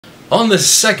On the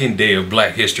second day of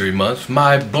Black History Month,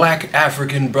 my black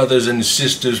African brothers and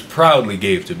sisters proudly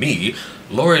gave to me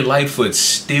Lori Lightfoot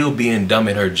still being dumb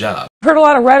at her job. Heard a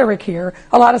lot of rhetoric here,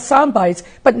 a lot of sound bites,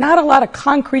 but not a lot of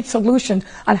concrete solutions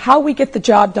on how we get the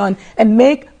job done and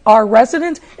make our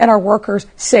residents and our workers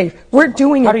safe. We're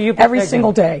doing it every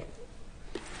single day.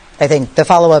 I think the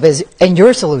follow-up is, and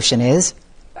your solution is?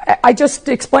 I just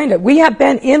explained it. We have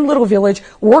been in Little Village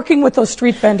working with those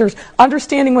street vendors,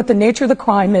 understanding what the nature of the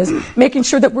crime is, making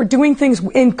sure that we're doing things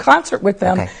in concert with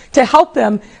them to help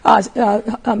them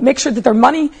make sure that their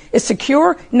money is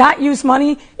secure, not use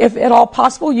money, if at all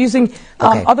possible, using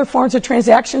other forms of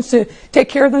transactions to take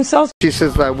care of themselves. She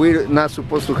says that we're not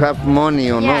supposed to have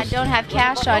money on us. Yeah, don't have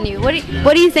cash on you. What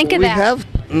do you think of that?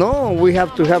 We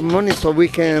have to have money so we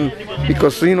can,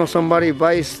 because, you know, somebody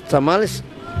buys tamales.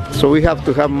 So we have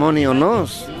to have money on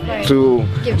us to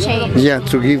give change. Yeah,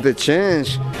 to give the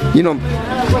change. You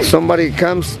know, somebody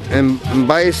comes and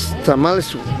buys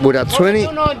tamales with a 20,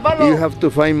 you have to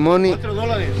find money,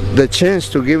 the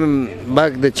change, to give him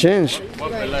back the change.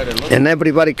 And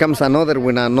everybody comes another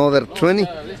with another 20,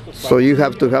 so you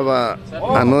have to have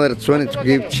another 20 to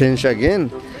give change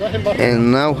again.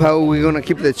 And now how are we going to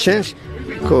keep the change?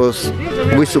 Because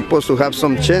we're supposed to have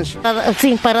some change.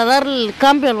 Sí, para dar el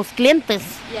cambio a los clientes.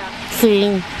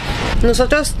 Sí.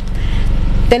 Nosotros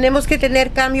tenemos que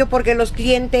tener cambio porque los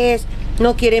clientes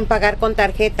no quieren pagar con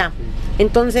tarjeta.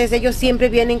 Entonces ellos siempre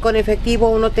vienen con efectivo,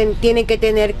 uno tiene que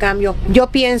tener cambio. Yo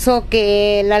pienso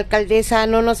que la alcaldesa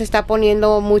no nos está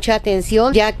poniendo mucha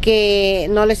atención, ya que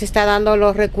no les está dando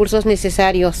los recursos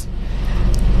necesarios.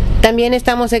 También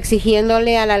estamos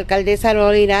exigiéndole a la alcaldesa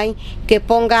Lori que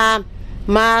ponga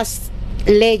más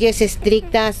leyes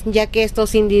estrictas, ya que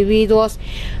estos individuos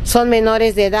son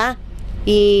menores de edad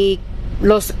y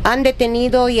los han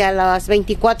detenido y a las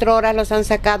 24 horas los han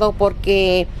sacado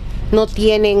porque no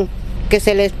tienen que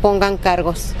se les pongan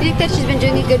cargos. Do you think that she's been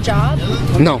doing a good job?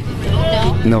 No.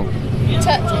 No? No.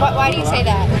 Why do you say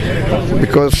that?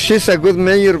 Because she's a good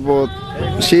mayor, but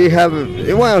she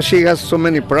has so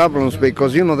many problems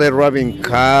because, you know, they're robbing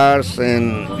cars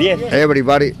and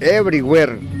everybody,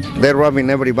 everywhere, they're robbing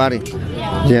everybody.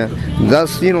 Yeah,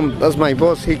 that's my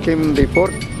boss. He came before.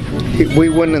 We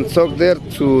went and talked there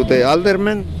to the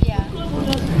alderman.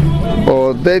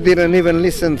 But they didn't even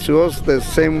listen to us the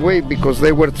same way because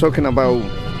they were talking about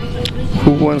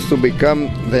who wants to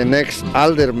become the next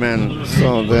alderman.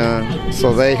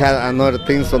 So they had another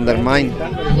things on their mind.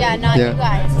 Yeah, not you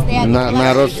guys.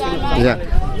 Not us.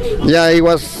 Yeah, it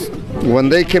was when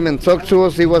they came and talked to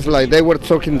us. It was like they were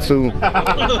talking to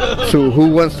who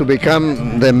wants to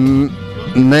become the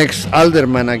next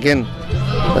alderman again,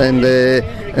 and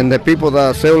the people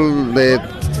that sell the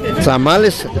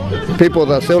tamales, people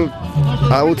that sell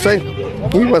outside.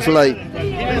 It was like,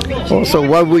 also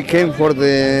while we came for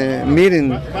the meeting,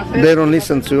 they don't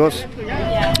listen to us.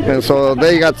 And so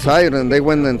they got tired and they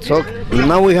went and talked.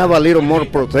 Now we have a little more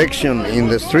protection in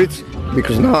the streets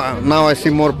because now I see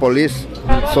more police.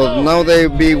 So now they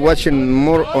be watching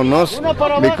more on us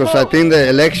because I think the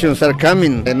elections are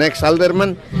coming. The next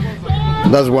alderman,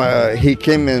 that's why he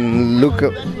came and looked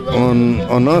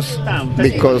on us,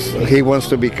 because he wants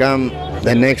to become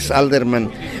the next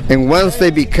alderman. And once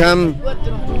they become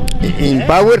in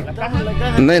power,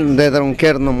 and then they don't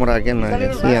care no more again, I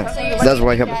guess. Yeah, So that's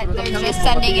what happened. They're just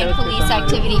sending in police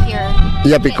activity here.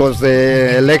 Yeah, because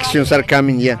the elections are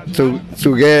coming,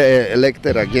 to get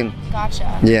elected again.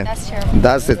 Gotcha. Yeah, That's terrible.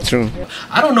 that's the truth.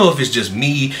 I don't know if it's just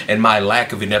me and my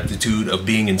lack of ineptitude of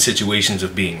being in situations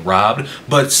of being robbed,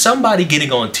 but somebody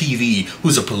getting on TV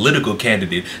who's a political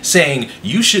candidate saying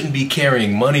you shouldn't be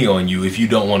carrying money on you if you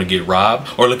don't want to get robbed,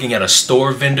 or looking at a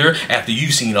store vendor after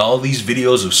you've seen all these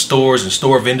videos of stores and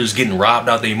store vendors getting robbed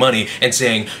out their money and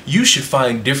saying you should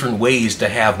find different ways to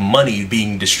have money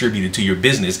being distributed to your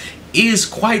business is,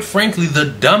 quite frankly, the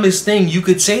dumbest thing you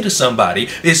could say to somebody,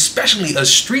 especially a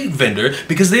street vendor,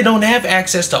 because they don't have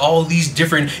access to all these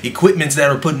different equipments that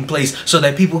are put in place so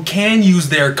that people can use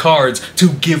their cards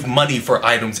to give money for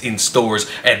items in stores,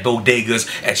 at bodegas,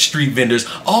 at street vendors,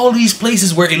 all these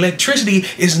places where electricity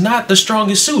is not the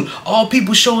strongest suit. All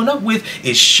people showing up with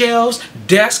is shelves,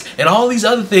 desks, and all these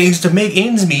other things to make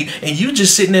ends meet, and you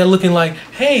just sitting there looking like,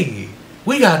 hey,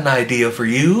 we got an idea for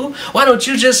you. Why don't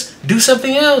you just do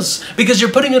something else? Because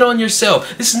you're putting it on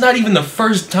yourself. This is not even the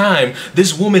first time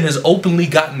this woman has openly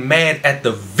gotten mad at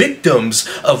the victims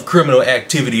of criminal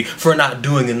activity for not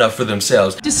doing enough for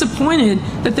themselves. Disappointed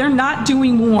that they're not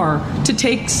doing more to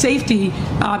take safety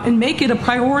and make it a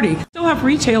priority. We still have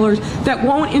retailers that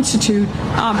won't institute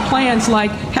plans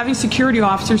like having security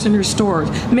officers in their stores,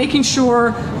 making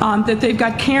sure that they've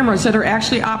got cameras that are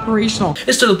actually operational.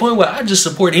 It's to the point where I just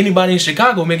support anybody in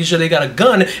Chicago making sure they got a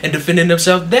gun and defending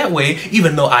themselves that way,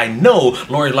 even though I know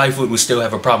Lori Lightfoot would still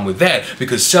have a problem with that,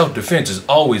 because self-defense is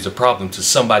always a problem to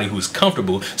somebody who's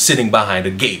comfortable sitting behind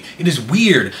a gate. It is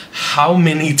weird how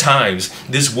many times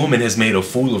this woman has made a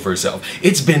fool of herself.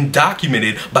 It's been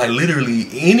documented by literally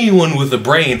anyone with a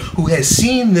brain who has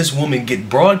seen this woman get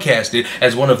broadcasted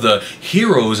as one of the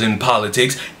heroes in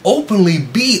politics openly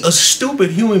be a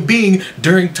stupid human being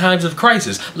during times of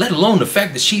crisis, let alone the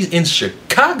fact that she's in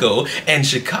Chicago, and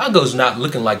Chicago's not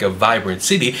looking like a vibrant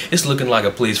city. It's looking like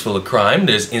a place full of crime.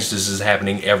 There's instances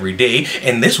happening every day,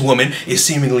 and this woman is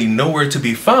seemingly nowhere to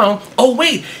be found. Oh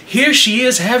wait, here she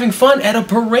is having fun at a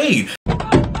parade.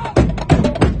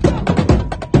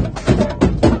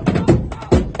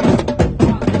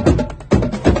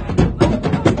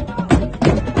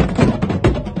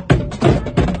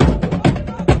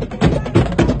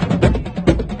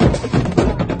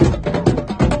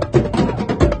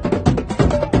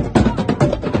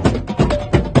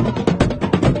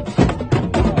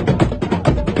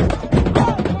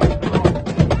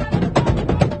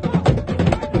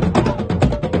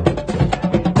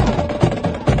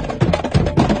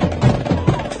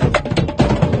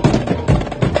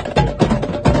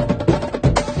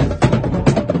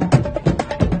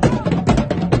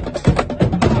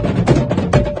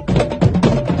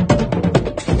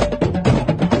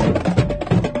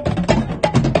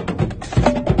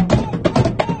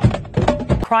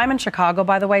 Crime in Chicago,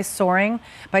 by the way, soaring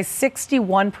by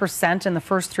 61% in the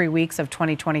first 3 weeks of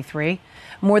 2023.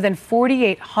 More than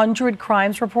 4,800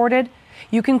 crimes reported.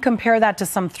 You can compare that to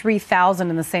some 3,000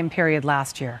 in the same period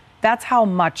last year. That's how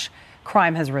much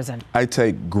crime has risen. I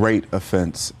take great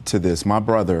offense to this. My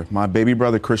baby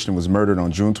brother Christian, was murdered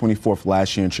on June 24th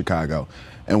last year in Chicago.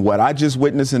 And what I just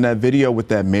witnessed in that video with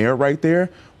that mayor right there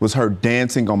was her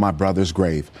dancing on my brother's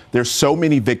grave. There's so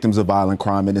many victims of violent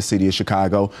crime in the city of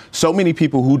Chicago. So many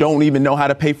people who don't even know how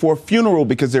to pay for a funeral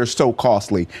because they're so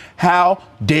costly. How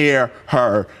dare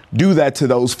her do that to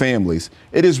those families?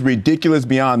 It is ridiculous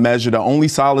beyond measure. The only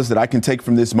solace that I can take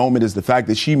from this moment is the fact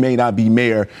that she may not be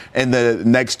mayor in the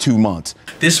next 2 months.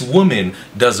 This woman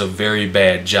does a very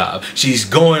bad job. She's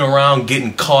going around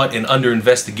getting caught and under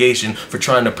investigation for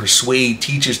trying to persuade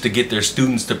teachers to get their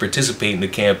students to participate in the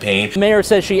campaign. The mayor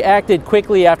says she acted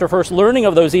quickly after first learning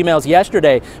of those emails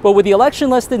yesterday, but with the election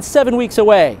less than 7 weeks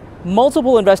away,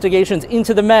 multiple investigations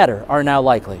into the matter are now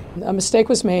likely. A mistake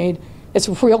was made. It's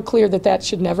real clear that that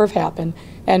should never have happened,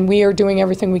 and we are doing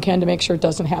everything we can to make sure it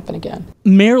doesn't happen again.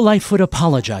 Mayor Lightfoot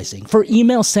apologizing for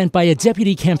emails sent by a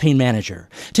deputy campaign manager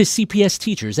to CPS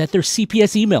teachers at their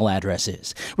CPS email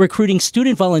addresses, recruiting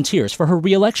student volunteers for her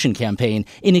re-election campaign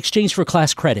in exchange for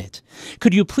class credit.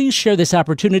 Could you please share this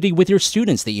opportunity with your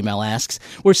students, the email asks.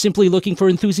 We're simply looking for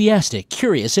enthusiastic,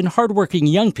 curious, and hardworking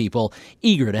young people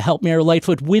eager to help Mayor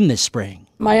Lightfoot win this spring.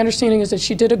 My understanding is that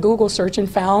she did a Google search and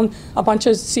found a bunch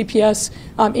of CPS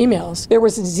emails. There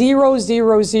was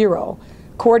 000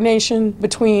 coordination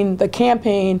between the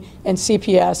campaign and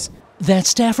CPS. That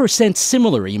staffer sent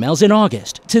similar emails in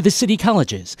August to the city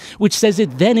colleges, which says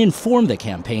it then informed the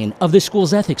campaign of the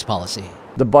school's ethics policy.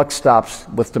 The buck stops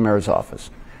with the mayor's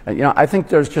office. And, I think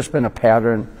there's just been a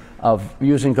pattern of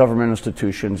using government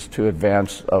institutions to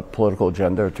advance a political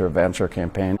agenda, to advance our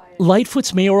campaign.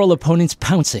 Lightfoot's mayoral opponents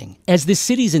pouncing as the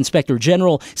city's inspector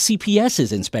general,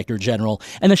 CPS's inspector general,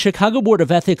 and the Chicago Board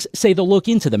of Ethics say they'll look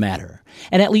into the matter.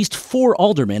 And at least 4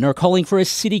 aldermen are calling for a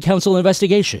city council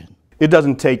investigation. It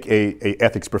doesn't take a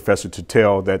ethics professor to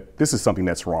tell that this is something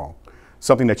that's wrong.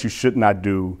 Something that you should not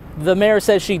do. The mayor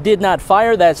says she did not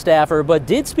fire that staffer, but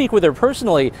did speak with her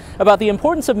personally about the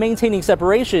importance of maintaining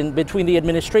separation between the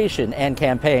administration and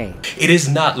campaign. It is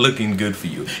not looking good for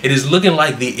you. It is looking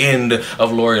like the end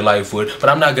of Lori Lightfoot, but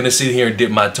I'm not going to sit here and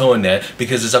dip my toe in that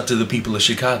because it's up to the people of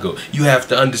Chicago. You have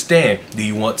to understand, do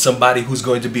you want somebody who's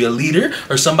going to be a leader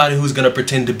or somebody who's going to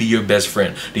pretend to be your best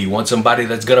friend? Do you want somebody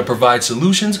that's going to provide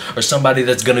solutions or somebody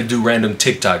that's going to do random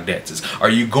TikTok dances? Are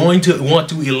you going to want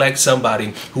to elect somebody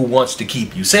somebody who wants to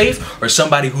keep you safe or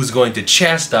somebody who's going to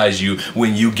chastise you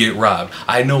when you get robbed.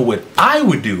 I know what I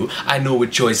would do. I know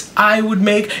what choice I would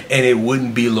make, and it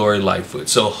wouldn't be Lori Lightfoot.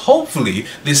 So hopefully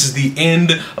this is the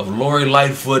end of Lori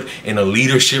Lightfoot in a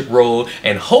leadership role,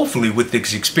 and hopefully with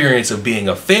this experience of being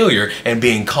a failure and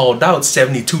being called out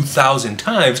 72,000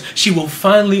 times, she will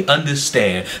finally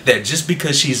understand that just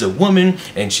because she's a woman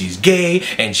and she's gay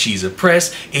and she's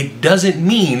oppressed, it doesn't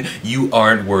mean you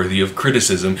aren't worthy of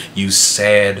criticism, you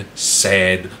sad,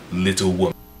 sad little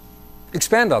woman.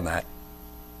 Expand on that.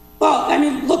 Well, I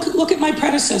mean, look at my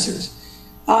predecessors.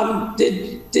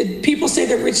 Did people say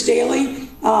that Rich Daley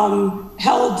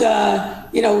held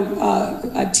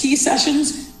tea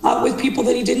sessions with people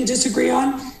that he didn't disagree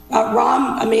on?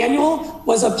 Rahm Emanuel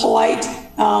was a polite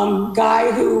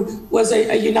guy who was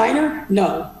a uniter?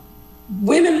 No.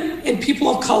 Women and people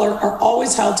of color are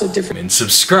always held to different. And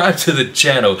subscribe to the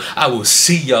channel. I will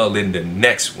see y'all in the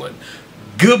next one.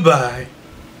 Goodbye.